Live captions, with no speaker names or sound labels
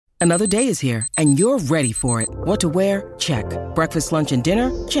Another day is here, and you're ready for it. What to wear? Check. Breakfast, lunch, and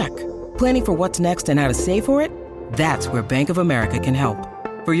dinner? Check. Planning for what's next and how to save for it? That's where Bank of America can help.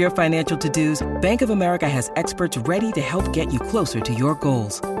 For your financial to-dos, Bank of America has experts ready to help get you closer to your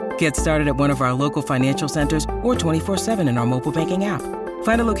goals. Get started at one of our local financial centers or 24/7 in our mobile banking app.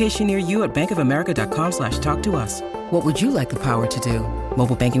 Find a location near you at bankofamerica.com/talktous. What would you like the power to do?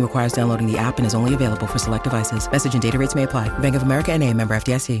 Mobile banking requires downloading the app and is only available for select devices. Message and data rates may apply. Bank of America N.A., member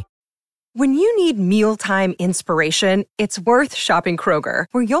FDIC. When you need mealtime inspiration, it's worth shopping Kroger,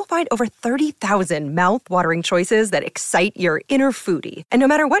 where you'll find over 30,000 mouth-watering choices that excite your inner foodie. And no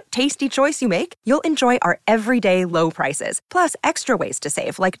matter what tasty choice you make, you'll enjoy our everyday low prices, plus extra ways to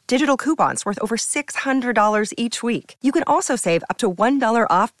save, like digital coupons worth over $600 each week. You can also save up to $1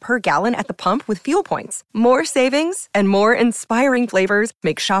 off per gallon at the pump with fuel points. More savings and more inspiring flavors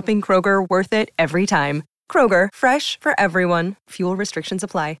make shopping Kroger worth it every time. Kroger, fresh for everyone. Fuel restrictions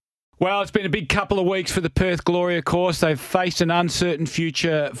apply. Well, it's been a big couple of weeks for the Perth Glory, of course. They've faced an uncertain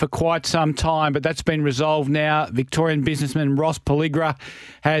future for quite some time, but that's been resolved now. Victorian businessman Ross Pelligra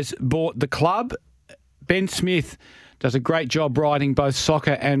has bought the club. Ben Smith does a great job writing both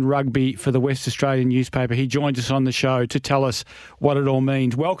soccer and rugby for the West Australian newspaper. He joins us on the show to tell us what it all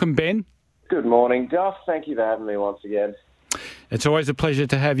means. Welcome, Ben. Good morning, Duff. Thank you for having me once again. It's always a pleasure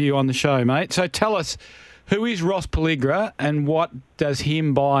to have you on the show, mate. So tell us, who is Ross Pelligra and what does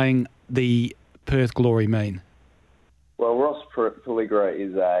him buying the Perth Glory mean? Well, Ross Pelligra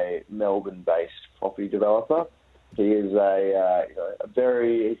is a Melbourne-based property developer. He is he's got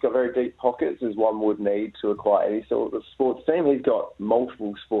very deep pockets, as one would need to acquire any sort of sports team. He's got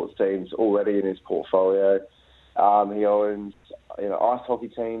multiple sports teams already in his portfolio. He owns ice hockey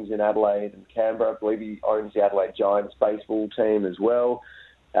teams in Adelaide and Canberra. I believe he owns the Adelaide Giants baseball team as well.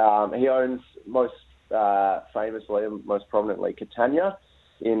 He owns most famously and most prominently Catania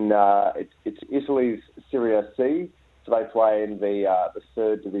in it's Italy's Serie C, so they play in the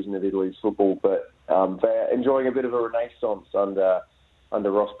third division of Italy's football, but they're enjoying a bit of a renaissance under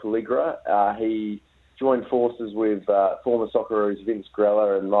Ross Pelligra. He joined forces with former Socceroos Vince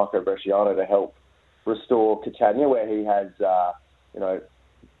Grella and Marco Bresciano to help restore Catania, where he has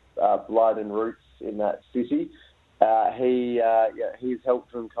blood and roots in that city. He's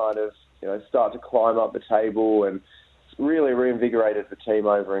helped them kind of start to climb up the table and really reinvigorated the team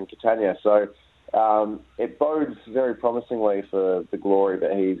over in Catania. So it bodes very promisingly for the Glory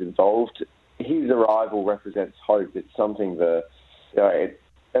that he's involved. His arrival represents hope. It's something that,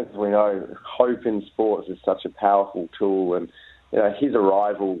 as we know, hope in sports is such a powerful tool, and his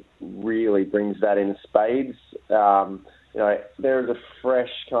arrival really brings that in spades. There is a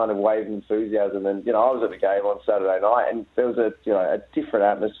fresh kind of wave of enthusiasm, and I was at the game on Saturday night, and there was a different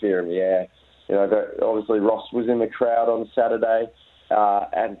atmosphere in the air. Obviously Ross was in the crowd on Saturday,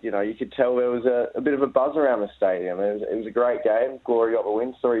 and you could tell there was a bit of a buzz around the stadium. It was a great game. Glory got the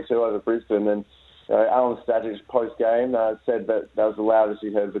win, 3-2 over Brisbane, and Alan Stadich post game said that was the loudest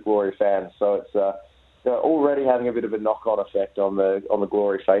he heard of the Glory fans. So it's already having a bit of a knock-on effect on the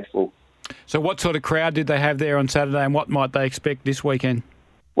Glory faithful. So what sort of crowd did they have there on Saturday, and what might they expect this weekend?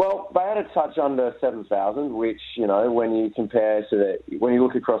 Well, they had a touch under 7,000, which, when you compare when you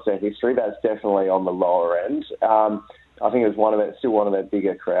look across their history, that's definitely on the lower end. I think it was still one of their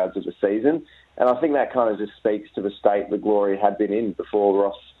bigger crowds of the season. And I think that kind of just speaks to the state the Glory had been in before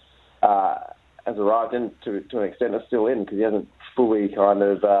Ross has arrived, and to an extent are still in, because he hasn't fully kind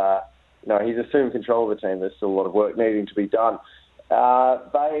of, he's assumed control of the team. There's still a lot of work needing to be done.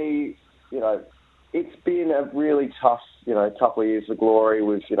 It's been a really tough, couple of years for Glory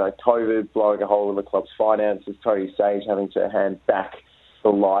with, COVID blowing a hole in the club's finances, Tony Sage having to hand back the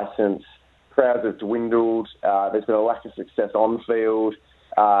licence. Crowds have dwindled. There's been a lack of success on field,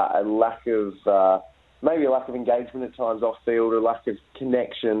 a lack of engagement at times off field, a lack of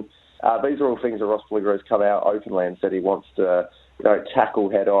connection. These are all things that Ross Pelligra has come out openly and said he wants to, tackle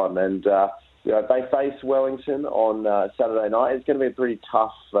head on. And they face Wellington on Saturday night. It's going to be a pretty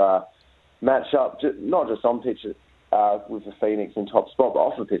tough match-up, not just on pitch with the Phoenix in top spot, but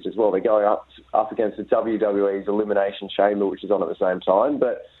off the pitch as well. They're going up against the WWE's Elimination Chamber, which is on at the same time.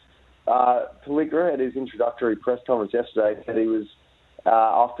 But Pelligra, at his introductory press conference yesterday, said he was,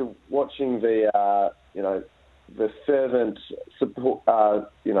 after watching the fervent support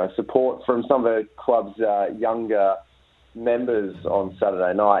from some of the club's younger members on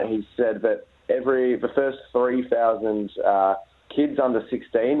Saturday night, he said that the first 3,000 kids under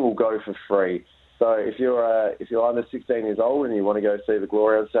 16 will go for free. So if you're under 16 years old and you want to go see the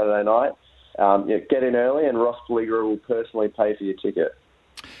Glory on Saturday night, get in early, and Ross Pelligra will personally pay for your ticket.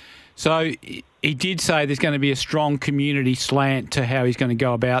 So he did say there's going to be a strong community slant to how he's going to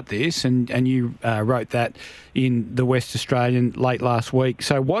go about this, and you wrote that in the West Australian late last week.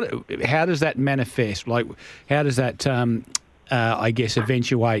 So how does that manifest? Like, how does that, I guess,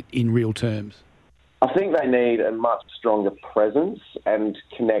 eventuate in real terms? I think they need a much stronger presence and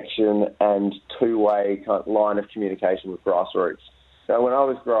connection and two-way kind of line of communication with grassroots. So when I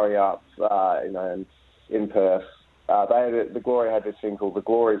was growing up, in Perth, the Glory had this thing called the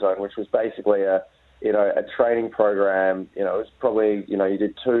Glory Zone, which was basically a training program. It was probably, you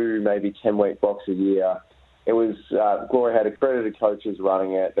did 2, maybe 10-week blocks a year. It was, Glory had accredited coaches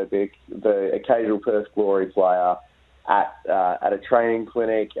running it. There'd be the occasional Perth Glory player at a training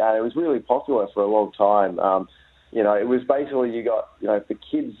clinic, and it was really popular for a long time. It was basically you got, the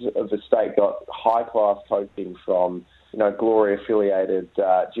kids of the state got high-class coaching from, Glory-affiliated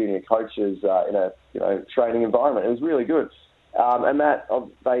junior coaches in a training environment. It was really good. And that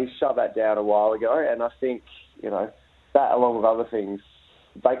they shut that down a while ago, and I think, that along with other things,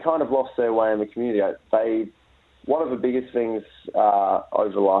 they kind of lost their way in the community. One of the biggest things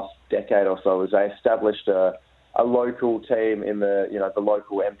over the last decade or so was they established a local team in the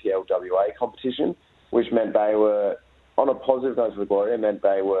local NPL WA competition, which meant they were, on a positive note for the Glory, it meant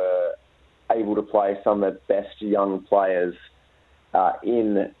they were able to play some of the best young players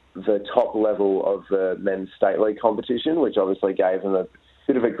in the top level of the men's state league competition, which obviously gave them a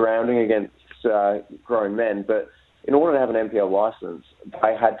bit of a grounding against grown men. But in order to have an NPL licence,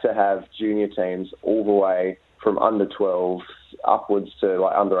 they had to have junior teams all the way from under 12s upwards to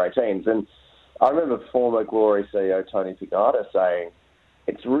under 18s. And I remember former Glory CEO Tony Pignata saying,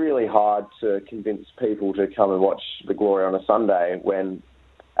 it's really hard to convince people to come and watch the Glory on a Sunday when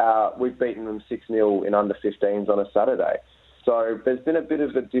we've beaten them 6-0 in under 15s on a Saturday. So there's been a bit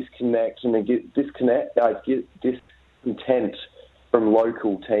of a disconnect and discontent from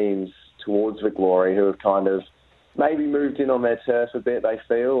local teams towards the Glory, who have kind of maybe moved in on their turf a bit, they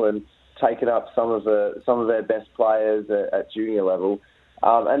feel, and taken up some of their best players at junior level.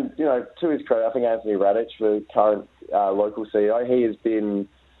 And to his credit, I think Anthony Radic, the current local CEO,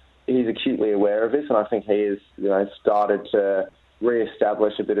 he's acutely aware of this, and I think he has started to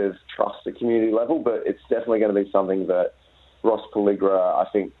re-establish a bit of trust at community level. But it's definitely going to be something that Ross Pelligra, I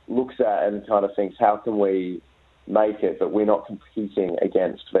think, looks at and kind of thinks, how can we make it that we're not competing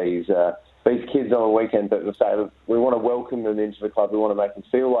against these kids on a weekend, but the fact that we want to welcome them into the club, we want to make them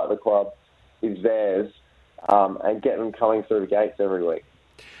feel like the club is theirs, and get them coming through the gates every week.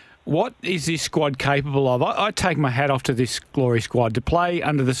 What is this squad capable of? I take my hat off to this Glory squad to play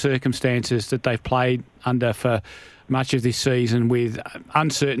under the circumstances that they've played under for much of this season, with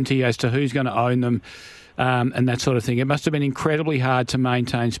uncertainty as to who's going to own them and that sort of thing. It must have been incredibly hard to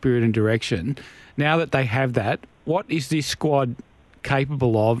maintain spirit and direction. Now that they have that, what is this squad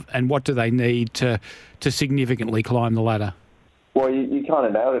capable of, and what do they need to significantly climb the ladder? Well, you kind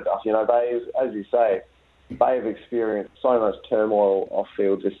of nailed it, Duff. They, as you say, they have experienced so much turmoil off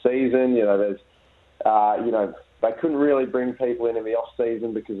field this season. They couldn't really bring people in the off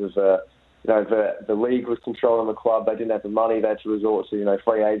season because of the league was controlling the club. They didn't have the money. They had to resort to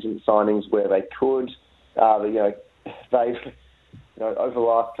free agent signings where they could. They've over the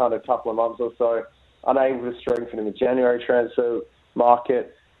last kind of couple of months or so, unable to strengthen in the January transfer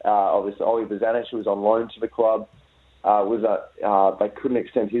market. Obviously, Ollie Bozanic, who was on loan to the club, they couldn't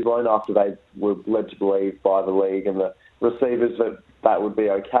extend his loan after they were led to believe by the league and the receivers that would be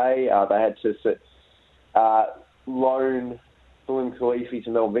okay. They had to loan Salim Khalifi to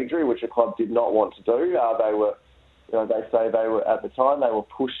Melbourne Victory, which the club did not want to do. They say they were, at the time, they were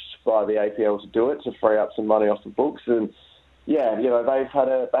pushed by the APL to do it to free up some money off the books. And they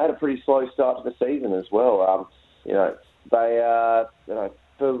had a pretty slow start to the season as well. For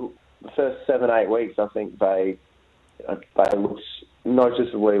the first 7-8 weeks, I think they looked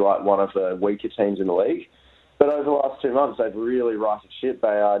noticeably like one of the weaker teams in the league. But over the last 2 months, they've really righted ship. They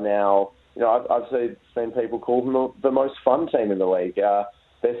are now, I've seen people call them the most fun team in the league.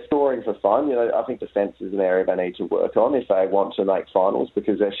 They're scoring for fun. I think defence is an area they need to work on if they want to make finals,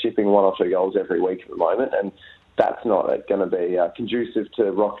 because they're shipping 1 or 2 goals every week at the moment, and that's not going to be conducive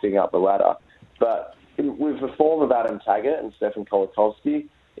to rocketing up the ladder. But with the form of Adam Taggart and Stefan Kolakowski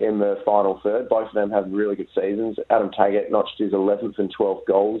in the final third, both of them have really good seasons. Adam Taggart notched his 11th and 12th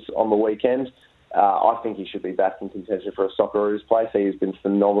goals on the weekend. I think he should be back in contention for a Socceroos place. He has been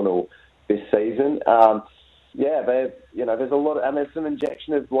phenomenal this season. There's a lot and there's some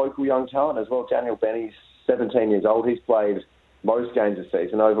injection of local young talent as well. Daniel Benny's 17 years old. He's played most games this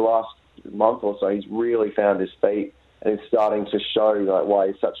season. Over the last month or so, he's really found his feet and is starting to show why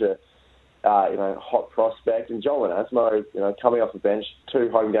he's such a hot prospect. And Joel Asmo, coming off the bench, 2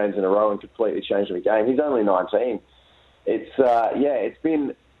 home games in a row and completely changing the game. He's only 19. It's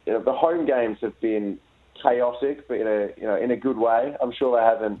been, the home games have been chaotic, but in a good way. I'm sure they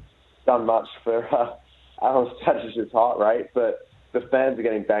haven't done much for Alan Stadish's heart rate, but the fans are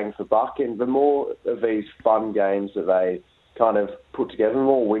getting bang for buck. And the more of these fun games that they kind of put together, the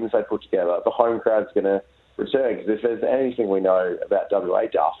more wins they put together, the home crowd's going to return. Because if there's anything we know about WA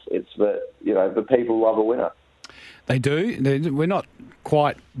Duff, it's that the people love a winner. They do. We're not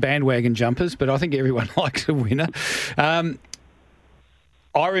quite bandwagon jumpers, but I think everyone likes a winner.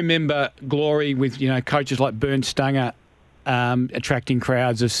 I remember Glory with coaches like Bernd Stanger attracting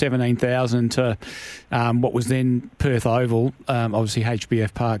crowds of 17,000 to what was then Perth Oval, obviously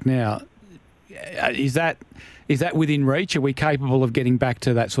HBF Park now. Is that within reach? Are we capable of getting back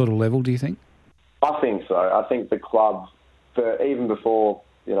to that sort of level, do you think? I think so. I think the club, even before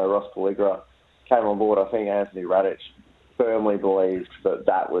Ross Pelligra came on board, I think Anthony Radic firmly believed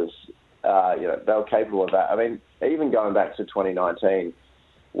that was, they were capable of that. I mean, even going back to 2019,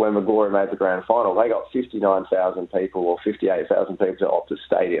 when the Glory made the grand final, they got 59,000 people or 58,000 people to Optus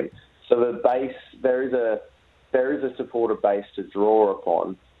Stadium. So the base, there is a supporter base to draw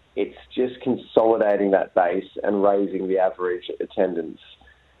upon. It's just consolidating that base and raising the average attendance.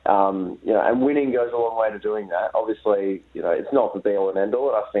 And winning goes a long way to doing that. Obviously, it's not the be all and end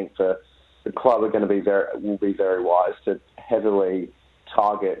all. I think the club will be very wise to heavily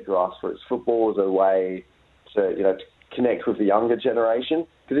target grassroots football as a way to connect with the younger generation.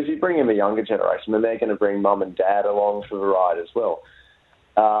 Because if you bring in the younger generation, then they're going to bring mum and dad along for the ride as well.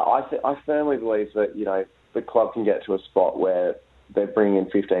 I firmly believe that the club can get to a spot where they're bringing in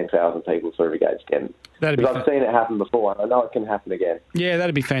 15,000 people through the gates again. Because I've seen it happen before, and I know it can happen again. Yeah,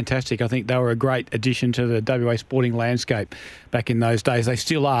 that'd be fantastic. I think they were a great addition to the WA sporting landscape back in those days. They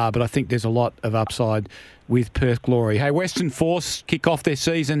still are, but I think there's a lot of upside with Perth Glory. Hey, Western Force kick off their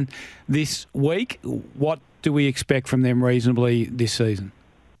season this week. What do we expect from them reasonably this season?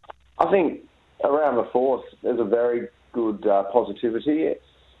 I think around the Force, there's a very good positivity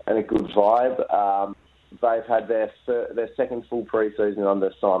and a good vibe. They've had their second full pre-season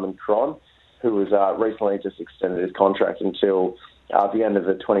under Simon Cron, who was recently just extended his contract until the end of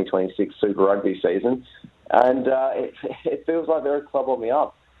the 2026 Super Rugby season. And it feels like they're a club on the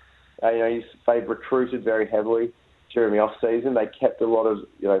up. They've recruited very heavily during the off-season. They kept a lot of,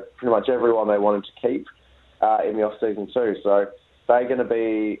 pretty much everyone they wanted to keep in the off-season too. So they're going to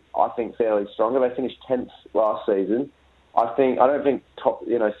be, I think, fairly stronger. They finished 10th last season. I don't think top,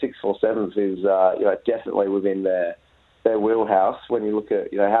 6th or 7th is, definitely within their wheelhouse. When you look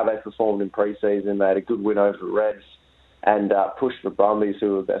at, how they performed in pre-season, they had a good win over the Reds and pushed the Brumbies,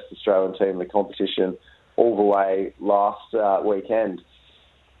 who were the best Australian team in the competition, all the way last weekend.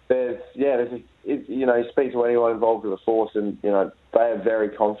 You speak to anyone involved with the Force, and they are very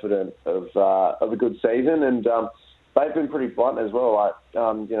confident of a good season, and they've been pretty blunt as well. Like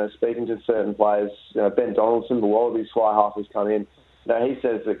speaking to certain players, Ben Donaldson, the Wallabies fly half has come in. He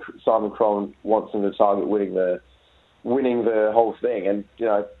says that Simon Cron wants them to target winning the whole thing, and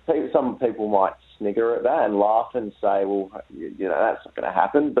some people might snigger at that and laugh and say, well, that's not going to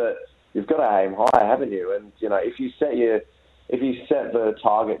happen. But you've got to aim high, haven't you? And if you set the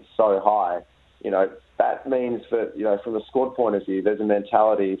target so high, that means that from the squad point of view, there's a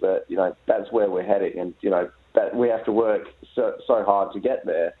mentality that that's where we're heading, and that we have to work so hard to get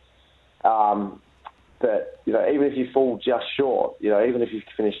there. That even if you fall just short, even if you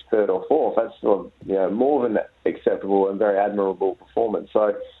finish 3rd or 4th, that's still more than acceptable and very admirable performance.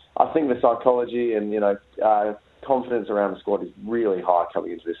 So I think the psychology and confidence around the squad is really high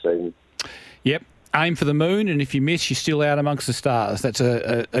coming into this season. Yep. Aim for the moon, and if you miss, you're still out amongst the stars. That's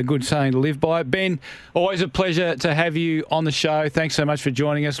a good saying to live by. Ben, always a pleasure to have you on the show. Thanks so much for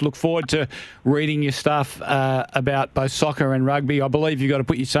joining us. Look forward to reading your stuff about both soccer and rugby. I believe you've got to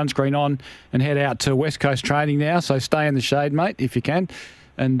put your sunscreen on and head out to West Coast training now, so stay in the shade, mate, if you can.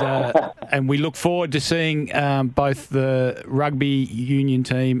 And we look forward to seeing both the rugby union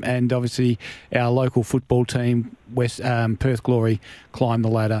team and obviously our local football team, Perth Glory, climb the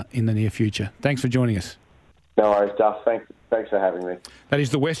ladder in the near future. Thanks for joining us. No worries, Duff. Thanks for having me. That is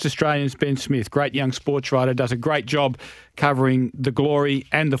the West Australian's Ben Smith, great young sports writer, does a great job covering the Glory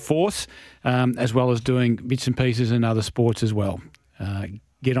and the Force, as well as doing bits and pieces in other sports as well.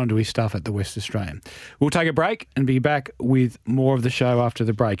 Get onto his stuff at the West Australian. We'll take a break and be back with more of the show after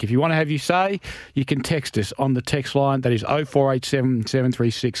the break. If you want to have your say, you can text us on the text line. That is 0487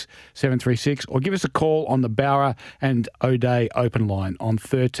 736 736, or give us a call on the Bowra and O'Day open line on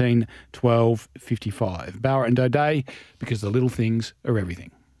 13 12 55. Bowra and O'Day, because the little things are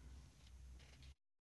everything.